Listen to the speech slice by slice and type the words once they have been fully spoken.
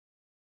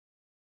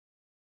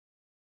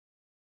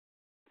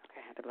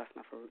had to bless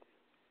my food.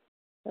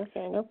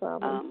 Okay, no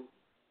problem.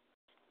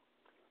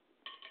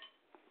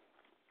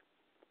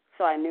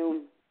 So I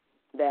knew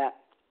that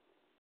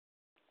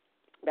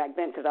back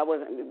then, because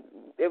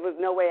there was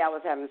no way I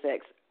was having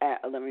sex at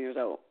 11 years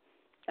old.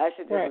 That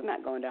shit just was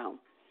not going down.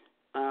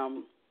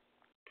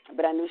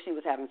 But I knew she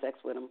was having sex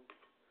with him,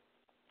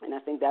 and I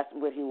think that's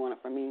what he wanted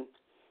from me,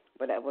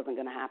 but that wasn't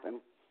going to happen.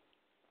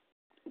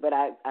 But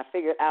I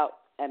figured out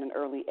at an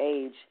early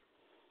age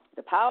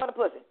the power of the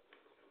pussy.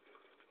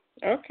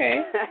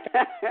 Okay.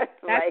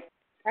 Right.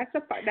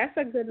 That's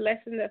a good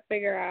lesson to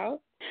figure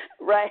out.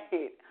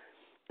 Right.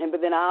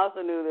 But then I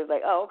also knew that,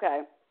 like, oh,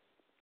 okay,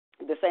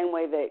 the same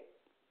way that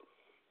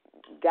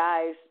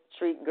guys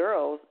treat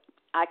girls,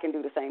 I can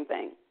do the same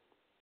thing.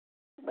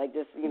 Like,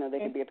 just, they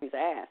can be a piece of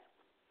ass.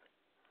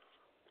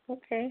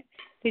 Okay.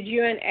 Did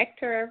you and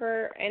Hector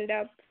ever end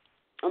up?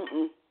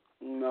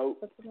 No.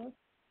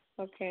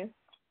 Okay.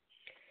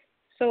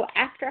 So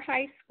after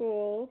high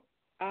school,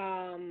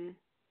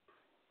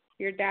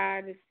 your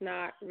dad is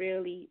not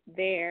really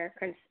there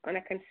on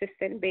a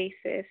consistent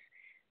basis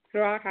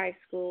throughout high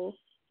school.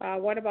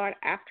 What about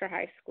after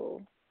high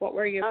school? What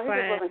were your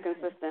plans? He just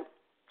wasn't consistent.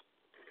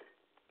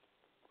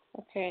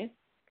 Okay.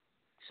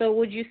 So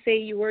would you say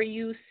you were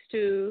used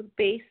to,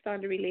 based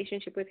on the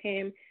relationship with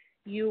him,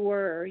 you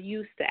were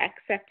used to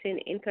accepting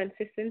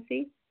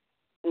inconsistency?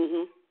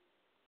 Mhm.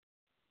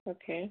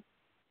 Okay.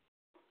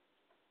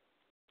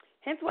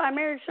 Hence why I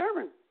married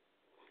Sherman.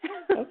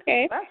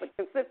 Okay.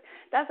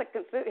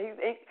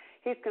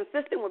 He's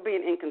consistent with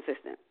being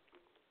inconsistent.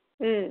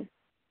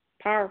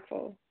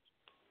 Powerful.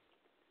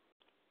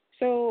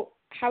 So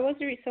how was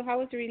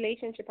the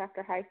relationship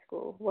after high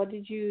school? What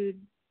did you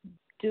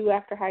do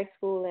after high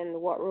school,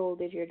 and what role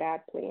did your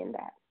dad play in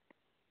that?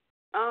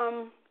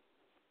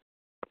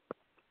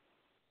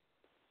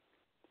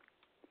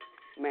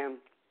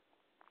 Ma'am.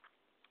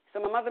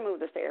 So my mother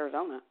moved us to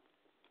Arizona,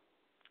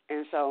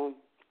 and so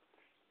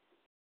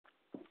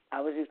I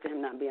was used to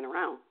him not being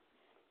around,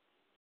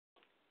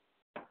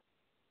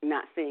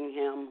 not seeing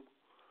him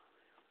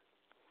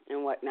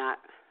and whatnot.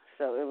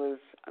 So it was,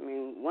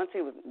 once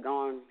he was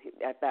gone,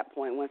 at that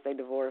point, once they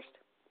divorced,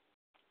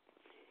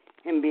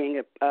 him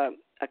being a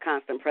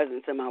constant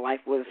presence in my life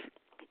was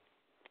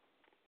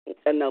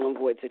a null and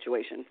void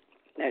situation.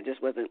 That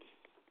just wasn't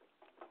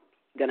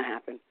going to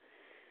happen.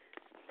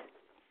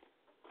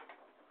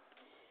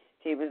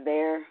 He was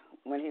there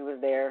when he was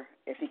there,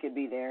 if he could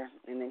be there,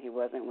 and then he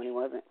wasn't when he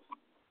wasn't.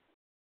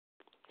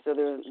 So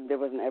there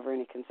wasn't ever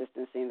any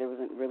consistency, and there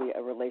wasn't really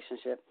a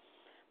relationship.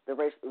 The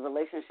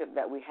relationship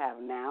that we have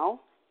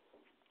now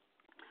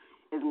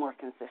is more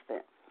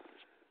consistent.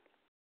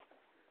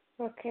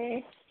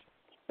 Okay.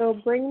 So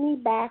bring me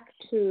back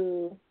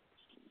to,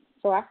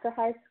 so after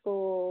high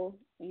school,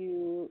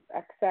 you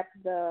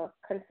accept the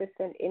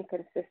consistent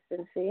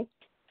inconsistency,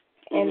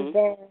 and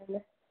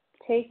then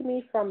take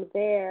me from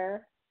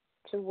there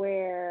to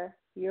where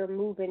you're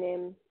moving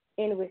him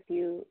in with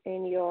you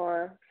in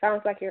your,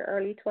 sounds like your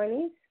early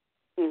 20s?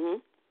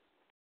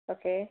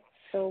 Okay.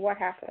 So what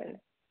happened?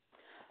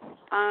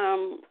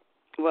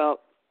 Well,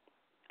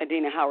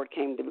 Adina Howard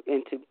came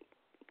into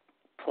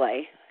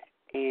play,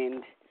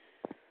 and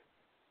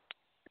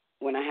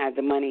when I had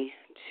the money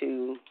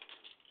to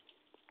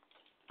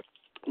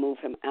move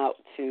him out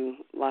to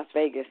Las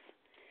Vegas,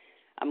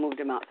 I moved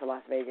him out to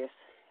Las Vegas,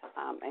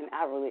 and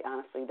I really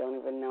honestly don't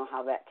even know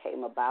how that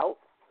came about.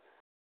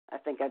 I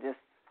think I just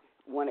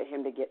wanted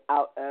him to get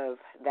out of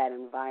that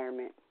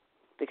environment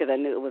because I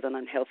knew it was an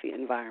unhealthy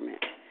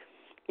environment.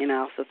 And I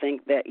also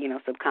think that,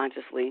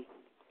 subconsciously,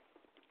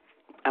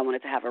 I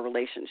wanted to have a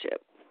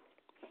relationship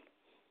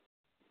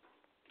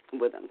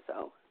with him.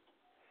 So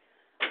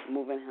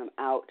moving him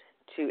out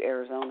to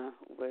to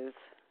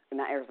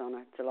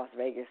Las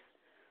Vegas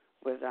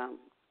was,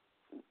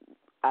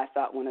 I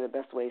thought, one of the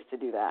best ways to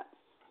do that.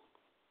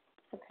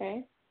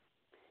 Okay.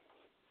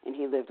 And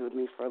he lived with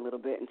me for a little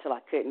bit until I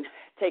couldn't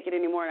take it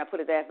anymore, and I put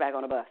his ass back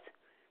on the bus.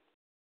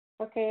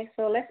 Okay,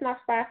 so let's not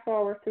fast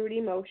forward through the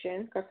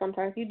emotion, because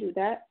sometimes you do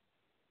that.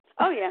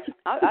 Oh, yeah.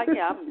 I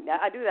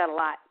do that a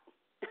lot.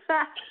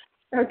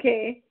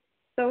 Okay.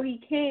 So he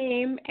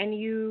came, and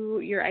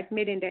you're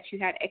admitting that you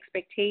had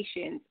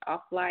expectations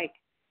of, like,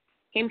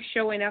 him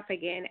showing up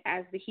again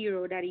as the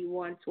hero that he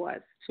once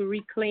was, to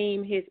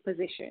reclaim his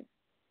position.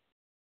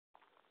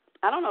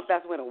 I don't know if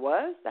that's what it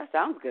was. That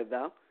sounds good,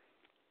 though.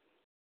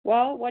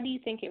 Well, what do you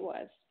think it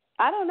was?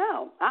 I don't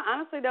know. I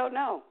honestly don't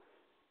know.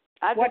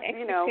 What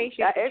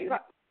expectations did you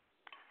have?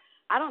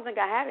 I don't think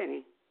I had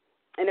any.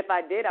 And if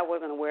I did, I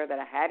wasn't aware that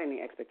I had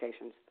any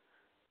expectations.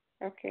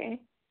 Okay.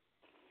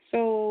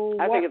 So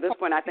I think at this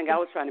point, I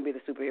was trying to be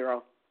the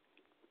superhero.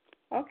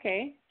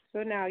 Okay.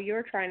 So now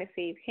you're trying to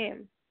save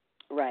him.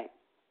 Right.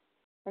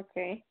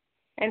 Okay.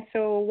 And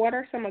so what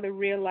are some of the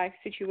real life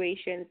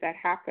situations that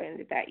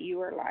happened that you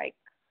were like,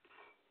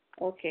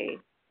 okay,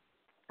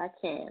 I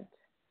can't?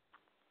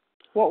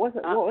 What was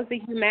the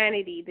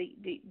humanity,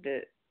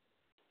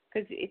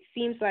 because it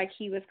seems like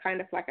he was kind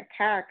of like a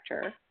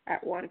character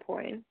at one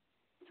point.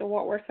 So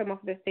what were some of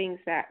the things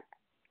that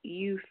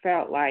you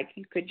felt like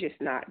you could just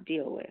not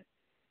deal with?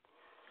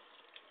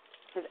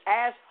 His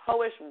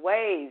assholeish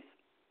ways.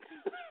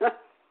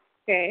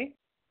 Okay.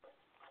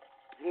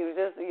 He was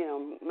just,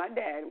 my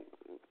dad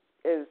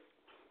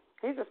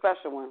he's a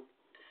special one.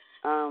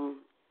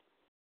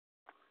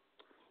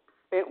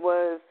 It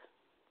was,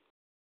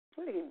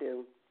 what did he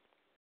do?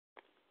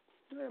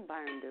 What did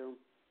Byron do?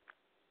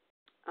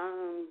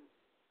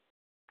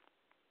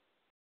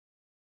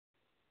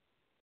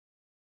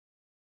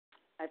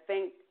 I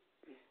think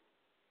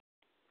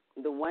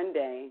the one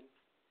day,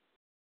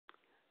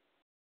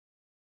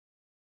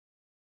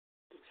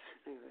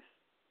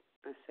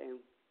 let's see,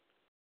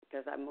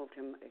 because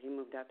he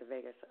moved out to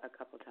Vegas a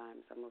couple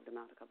times. I moved him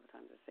out a couple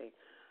times to see.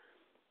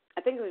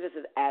 I think it was just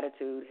his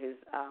attitude, his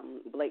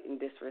blatant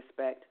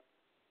disrespect,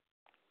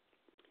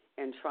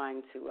 and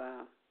trying to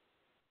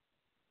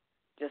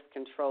just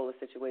control a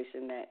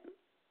situation that,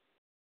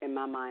 in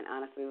my mind,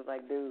 honestly, was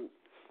like, dude,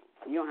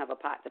 you don't have a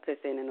pot to piss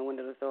in a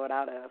window to throw it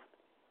out of.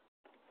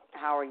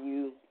 How are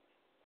you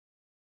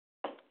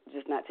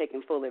just not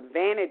taking full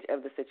advantage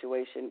of the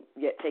situation,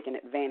 yet taking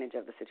advantage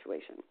of the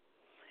situation?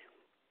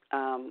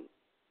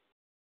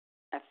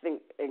 I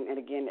think, and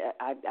again,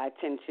 I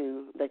tend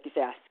to, like you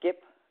say, I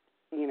skip,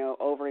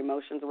 over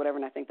emotions or whatever,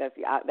 and I think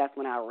that's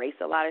when I erase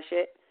a lot of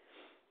shit.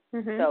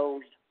 Mm-hmm. So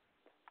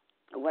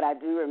what I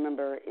do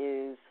remember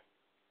is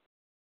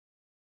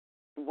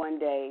one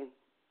day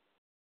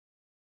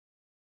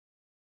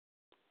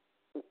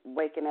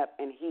waking up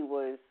and he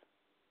was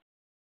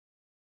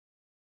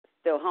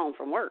still home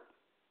from work.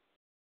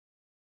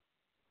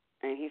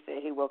 And he said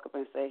he woke up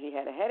and said he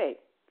had a headache.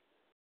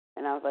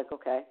 And I was like,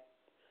 okay,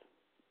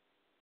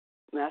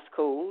 that's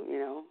cool,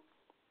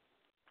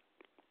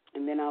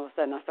 And then all of a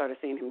sudden I started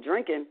seeing him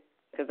drinking,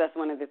 because that's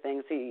one of the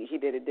things he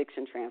did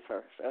addiction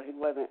transfer. So he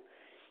wasn't,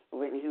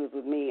 when he was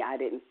with me, I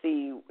didn't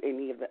see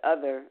any of I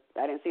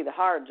didn't see the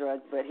hard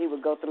drugs, but he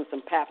would go through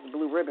some Pabst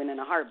Blue Ribbon in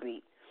a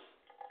heartbeat.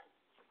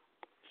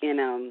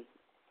 And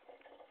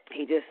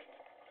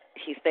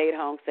he stayed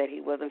home, said he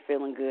wasn't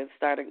feeling good,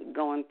 started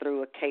going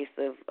through a case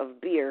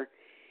of beer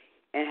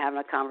and having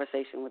a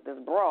conversation with this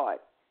broad.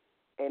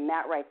 And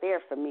that right there,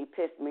 for me,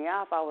 pissed me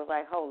off. I was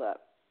like, hold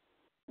up.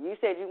 You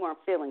said you weren't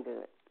feeling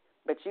good,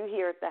 but you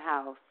here at the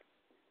house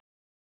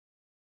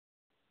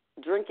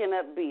drinking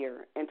up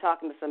beer and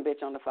talking to some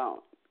bitch on the phone.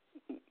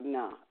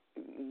 No,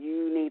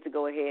 you need to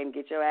go ahead and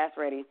get your ass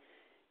ready.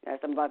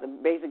 I'm about to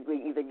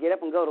basically either get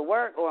up and go to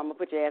work, or I'm going to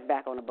put your ass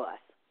back on the bus.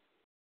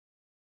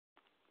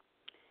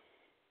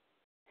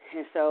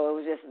 And so it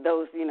was just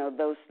those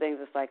things.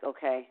 It's like,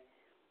 okay,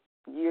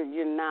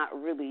 you're not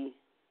really,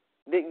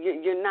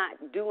 you're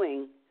not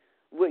doing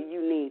what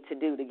you need to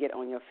do to get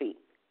on your feet.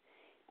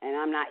 And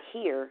I'm not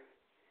here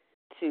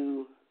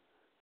to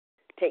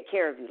take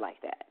care of you like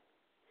that.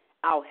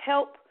 I'll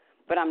help,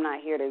 but I'm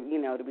not here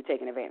to be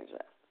taken advantage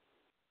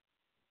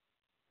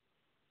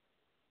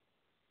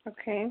of.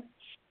 Okay.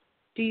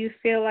 Do you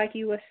feel like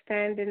you were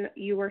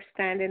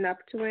standing up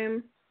to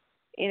him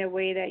in a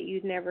way that you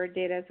never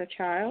did as a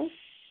child?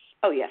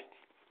 Oh, yeah.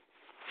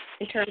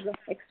 In terms of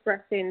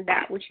expressing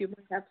that which you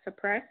might have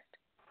suppressed?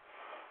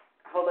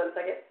 Hold on a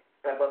second.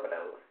 Grab both of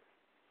those.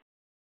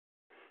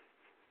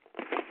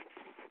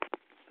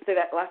 Say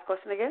that last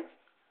question again?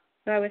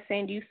 So I was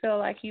saying, do you feel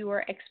like you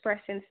were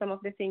expressing some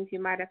of the things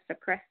you might have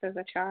suppressed as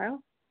a child?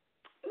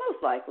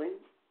 Most likely.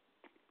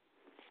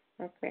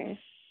 Okay.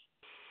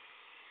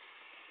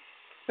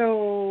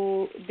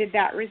 So did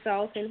that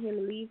result in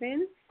him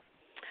leaving?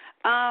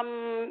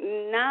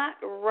 Not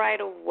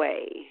right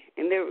away,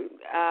 and there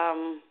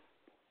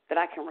that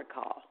I can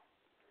recall.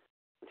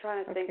 I'm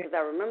trying to think, because I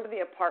remember the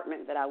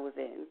apartment that I was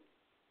in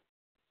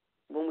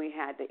when we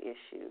had the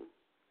issue.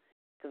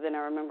 Because then I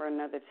remember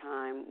another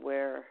time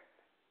where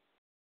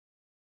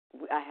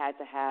I had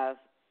to have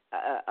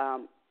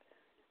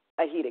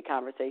a heated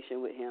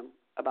conversation with him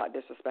about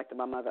disrespecting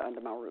my mother under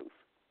my roof.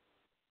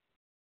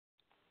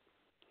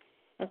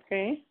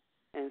 Okay.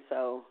 And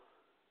so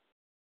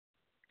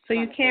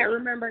you can't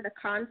remember the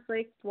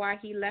conflict, why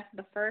he left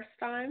the first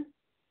time?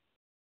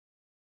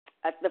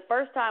 The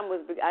first time was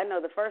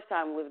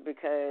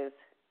because,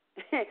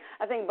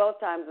 I think both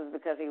times was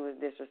because he was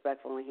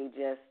disrespectful and he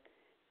just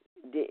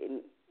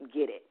didn't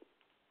get it.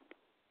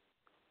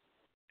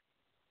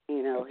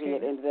 He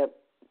had ended up,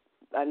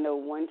 I know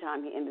one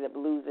time he ended up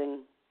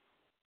losing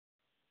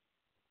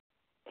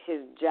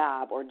his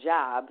job or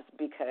jobs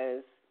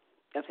because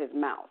of his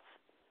mouth.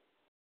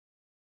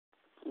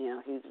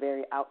 He's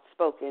very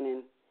outspoken,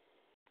 and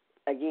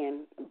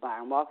again,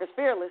 Byron Walker's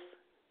fearless.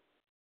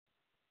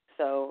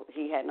 So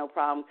he had no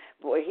problem.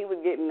 Boy, he was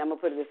getting, I'm going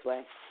to put it this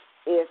way,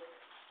 if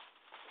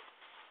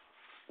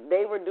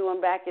they were doing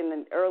back in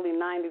the early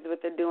 90s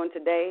what they're doing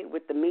today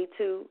with the Me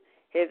Too,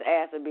 his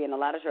ass would be in a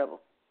lot of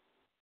trouble.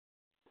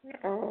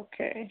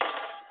 Okay.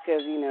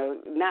 Because,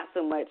 not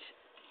so much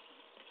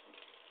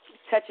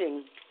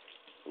touching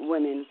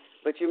women,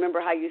 but you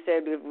remember how you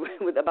said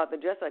about the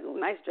dress, like, ooh,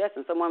 nice dress,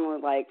 and someone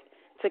was like,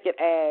 took it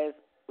as,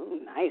 ooh,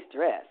 nice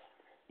dress.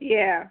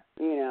 Yeah.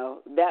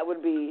 That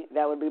would be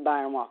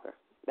Byron Walker.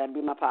 That'd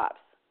be my pops.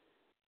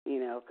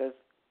 because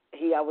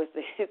he always,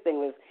 his thing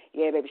was,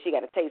 yeah, baby, she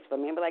got a taste for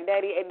me. And be like,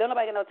 Daddy, hey, don't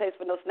nobody got no taste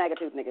for no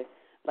snagger-tooth nigga.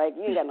 Like,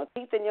 you ain't got no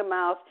teeth in your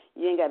mouth.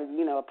 You ain't got,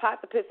 a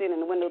pot to piss in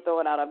and the window throw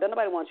it out of. Don't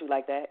nobody want you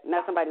like that.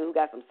 Not somebody who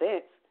got some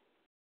sense.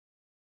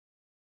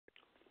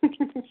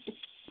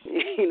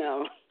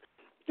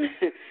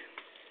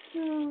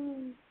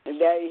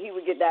 That he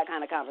would get that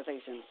kind of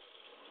conversation.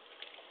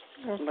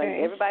 Okay.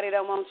 Like, everybody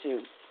don't want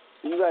you.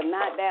 You are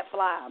not that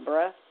fly,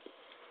 bruh.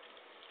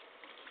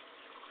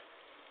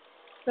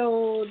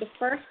 So the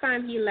first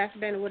time he left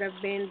then would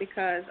have been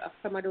because of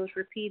some of those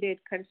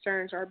repeated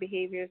concerns or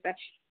behaviors that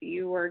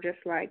you were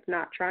just like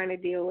not trying to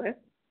deal with.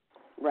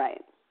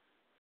 Right.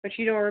 But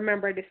you don't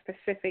remember the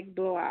specific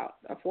blowout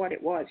of what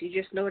it was. You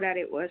just know that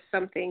it was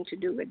something to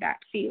do with that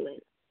feeling.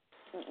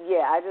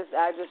 Yeah, I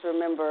just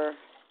remember.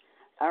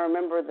 I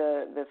remember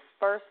the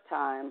first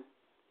time.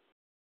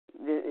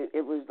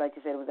 It was like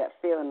you said. It was that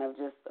feeling of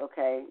just,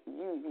 okay,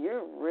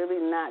 you're really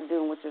not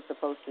doing what you're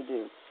supposed to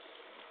do,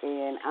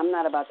 and I'm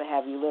not about to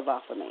have you live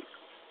off of me.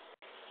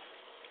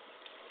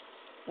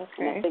 Okay.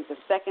 And I think the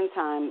second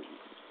time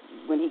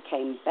when he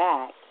came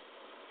back.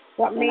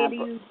 What made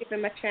you give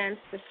him a chance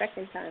the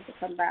second time to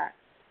come back?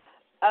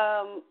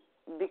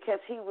 Because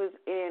he was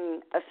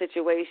in a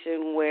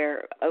situation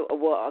where,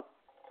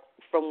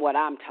 from what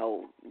I'm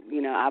told,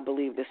 I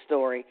believe the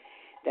story,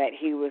 that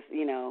he was,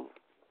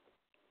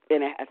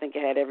 and I think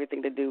it had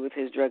everything to do with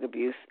his drug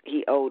abuse.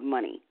 He owed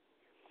money,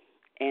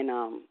 and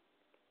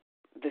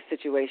the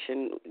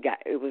situation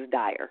was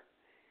dire.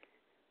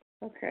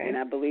 Okay. And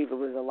I believe it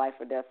was a life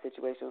or death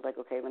situation. It was like,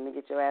 okay, let me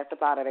get your ass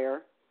up out of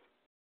there.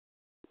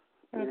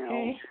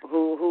 Okay.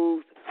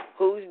 Who's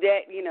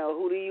debt?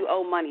 Who do you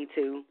owe money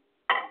to?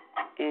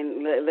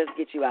 And let's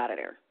get you out of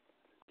there.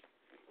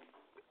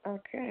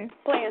 Okay.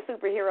 Playing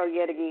superhero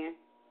yet again.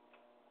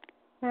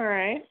 All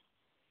right.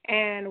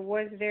 And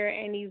was there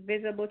any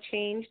visible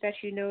change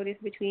that you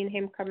noticed between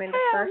him coming the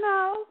first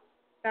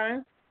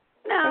time?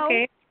 No.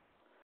 Okay.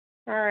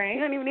 All right. You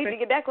don't even need to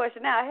get that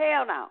question now.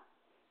 Hell no.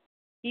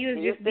 He was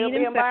You're just still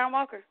being Byron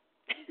Walker.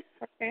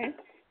 Okay.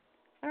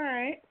 All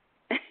right.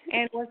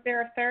 And was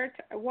there a third?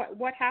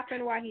 What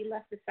happened while he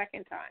left the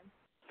second time?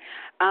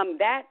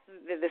 That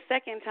the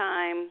second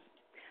time,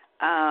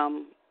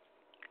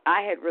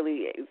 I had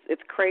really.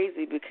 It's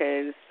crazy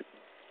because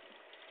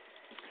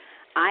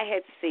I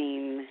had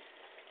seen.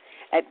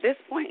 At this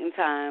point in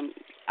time,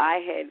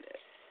 I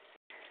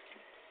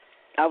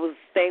was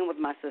staying with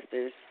my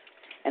sisters,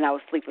 and I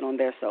was sleeping on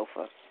their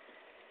sofa.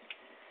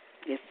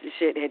 This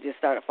shit had just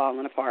started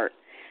falling apart.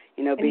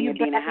 Being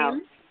in a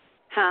house.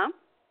 Huh?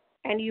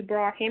 And you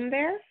brought him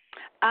there?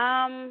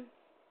 I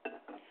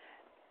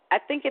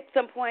think at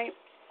some point,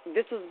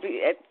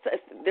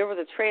 there was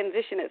a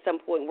transition at some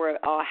point where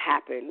it all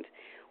happened,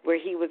 where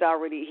he was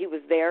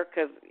there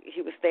because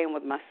he was staying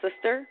with my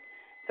sister,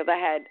 because I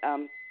had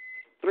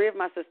three of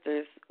my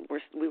sisters,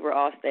 we were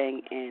all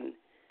staying in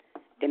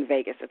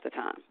Vegas at the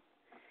time.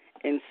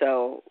 And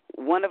so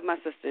one of my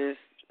sisters,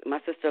 my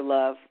sister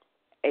Love,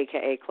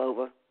 a.k.a.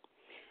 Clover,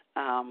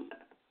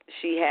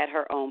 she had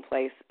her own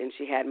place, and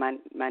she had my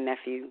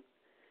nephew.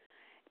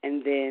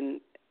 And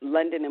then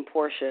London and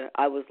Portia,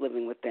 I was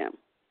living with them.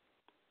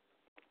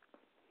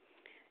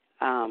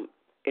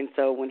 And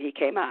so when he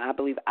came out, I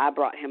believe I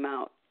brought him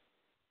out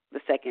the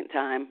second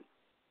time,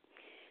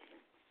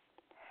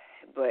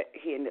 but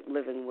he ended up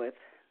living with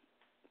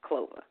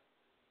Clover.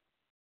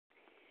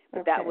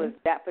 But okay. that was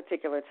that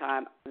particular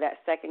time, that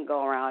second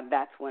go-around,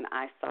 that's when it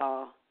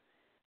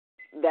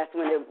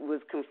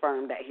was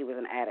confirmed that he was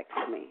an addict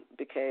for me,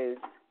 because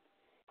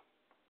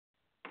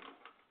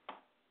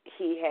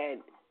he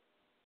had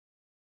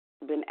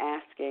been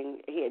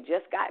asking, he had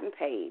just gotten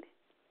paid,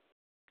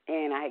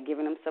 and I had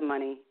given him some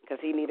money because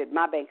he needed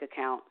my bank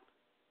account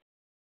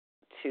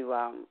to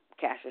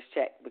cash his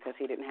check because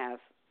he didn't have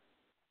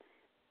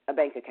a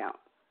bank account.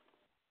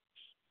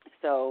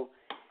 So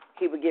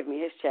he would give me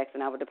his checks,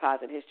 and I would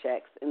deposit his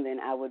checks, and then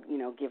I would,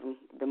 give him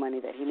the money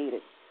that he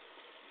needed.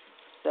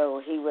 So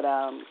he would,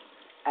 I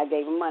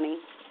gave him money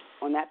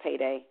on that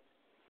payday,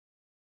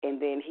 and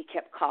then he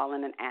kept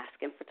calling and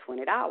asking for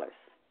 $20.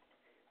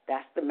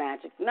 That's the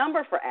magic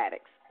number for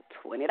addicts,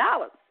 $20.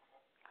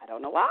 I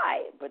don't know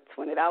why, but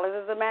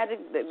 $20 is the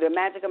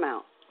magic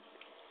amount.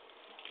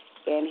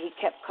 And he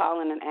kept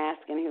calling and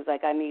asking. He was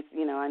like, I need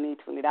 $20. I need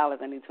 $20. I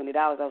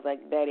was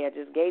like, Daddy, I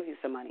just gave you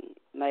some money.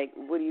 Like,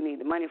 what do you need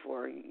the money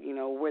for?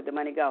 Where'd the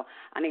money go?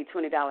 I need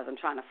 $20. I'm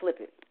trying to flip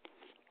it.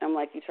 I'm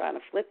like, you trying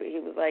to flip it? He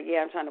was like, yeah,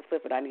 I'm trying to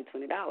flip it. I need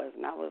 $20.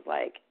 And I was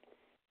like,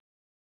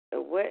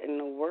 what in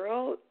the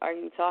world are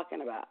you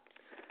talking about?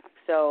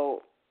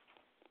 So,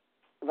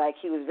 like,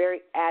 he was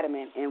very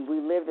adamant, and we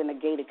lived in a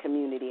gated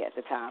community at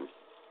the time.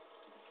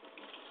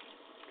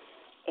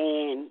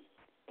 And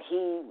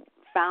he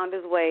found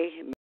his way